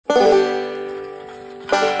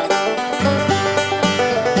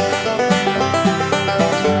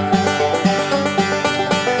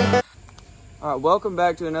Welcome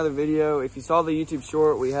back to another video. If you saw the YouTube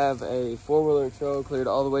short, we have a four-wheeler trail cleared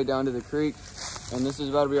all the way down to the creek, and this is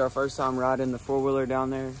about to be our first time riding the four-wheeler down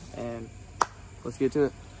there, and let's get to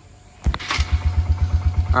it.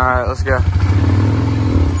 All right, let's go.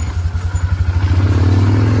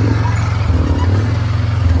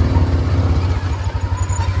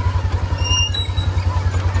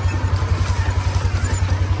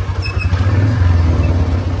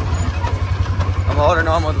 Holding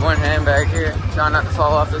on with one hand back here, trying not to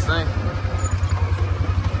fall off this thing.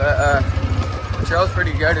 But the trail's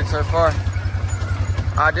pretty gutted so far.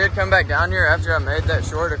 I did come back down here after I made that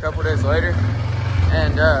short a couple days later,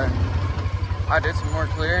 and I did some more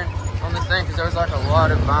clearing on this thing because there was like a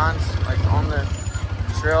lot of vines like on the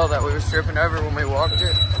trail that we was tripping over when we walked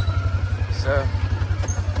it. So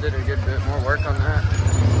I did a good bit more work on that.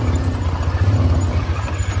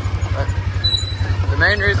 But the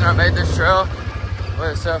main reason I made this trail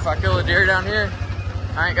was so if I kill a deer down here,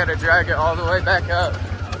 I ain't got to drag it all the way back up.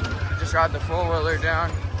 Just ride the four-wheeler down,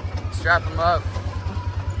 strap them up,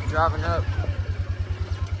 driving up.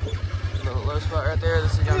 A little low spot right there.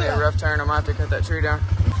 This is gonna be a rough turn. I might have to cut that tree down.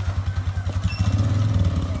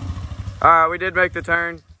 All right, we did make the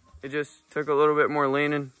turn. It just took a little bit more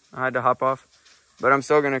leaning. I had to hop off, but I'm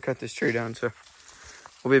still gonna cut this tree down, so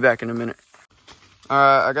we'll be back in a minute. All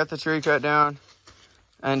right, I got the tree cut down.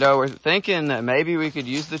 And we're thinking that maybe we could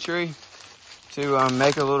use the tree to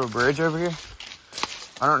make a little bridge over here.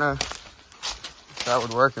 I don't know if that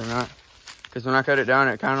would work or not, because when I cut it down,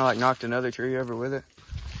 it kind of like knocked another tree over with it.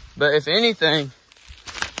 But if anything,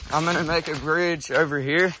 I'm gonna make a bridge over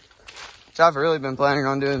here, which I've really been planning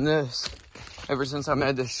on doing this ever since I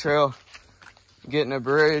made this trail, getting a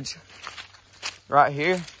bridge right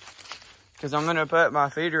here, because I'm gonna put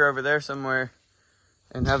my feeder over there somewhere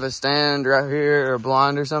and have a stand right here or a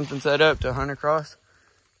blind or something set up to hunt across.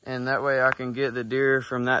 And that way I can get the deer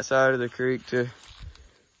from that side of the creek to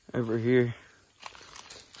over here.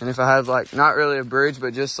 And if I have like, not really a bridge,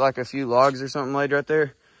 but just like a few logs or something laid right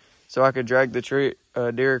there, so I could drag the tree,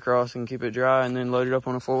 deer across and keep it dry and then load it up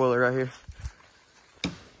on a four-wheeler right here.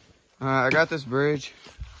 I got this bridge.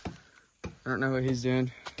 I don't know what he's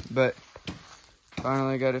doing, but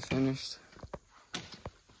finally got it finished.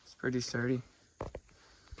 It's pretty sturdy.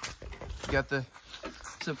 Got the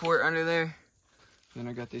support under there. Then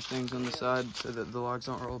I got these things on the side so that the logs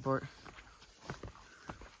don't roll apart.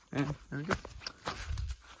 And there we go.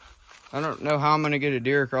 I don't know how I'm gonna get a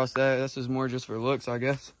deer across that. This is more just for looks, I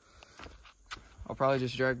guess. I'll probably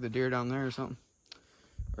just drag the deer down there or something.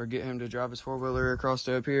 Or get him to drive his four-wheeler across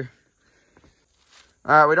to up here.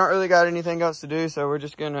 All right, we don't really got anything else to do, so we're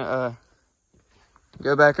just gonna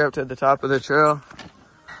go back up to the top of the trail.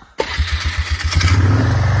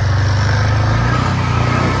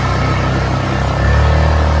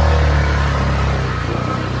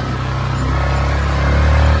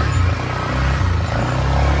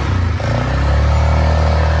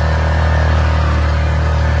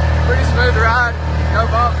 No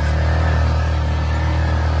bumps.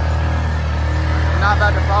 I'm not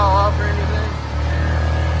about to fall off or anything.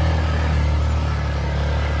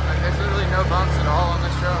 Like, there's literally no bumps at all on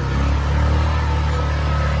this trail.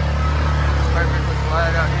 It's perfectly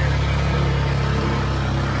flat out here.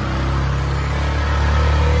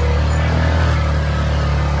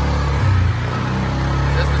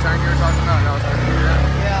 Is this the turn you were talking about? No, I was talking about that.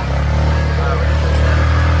 Yeah. We can fix that.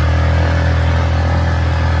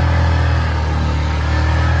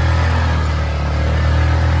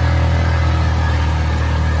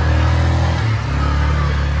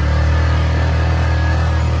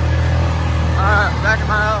 Back at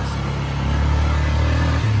my house.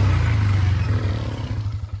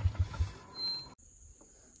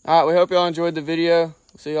 All right, we hope y'all enjoyed the video. We'll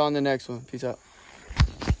see y'all on the next one. Peace out.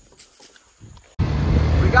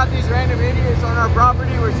 We got these random idiots on our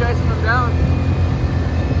property. We're chasing them down.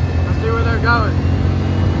 Let's see where they're going.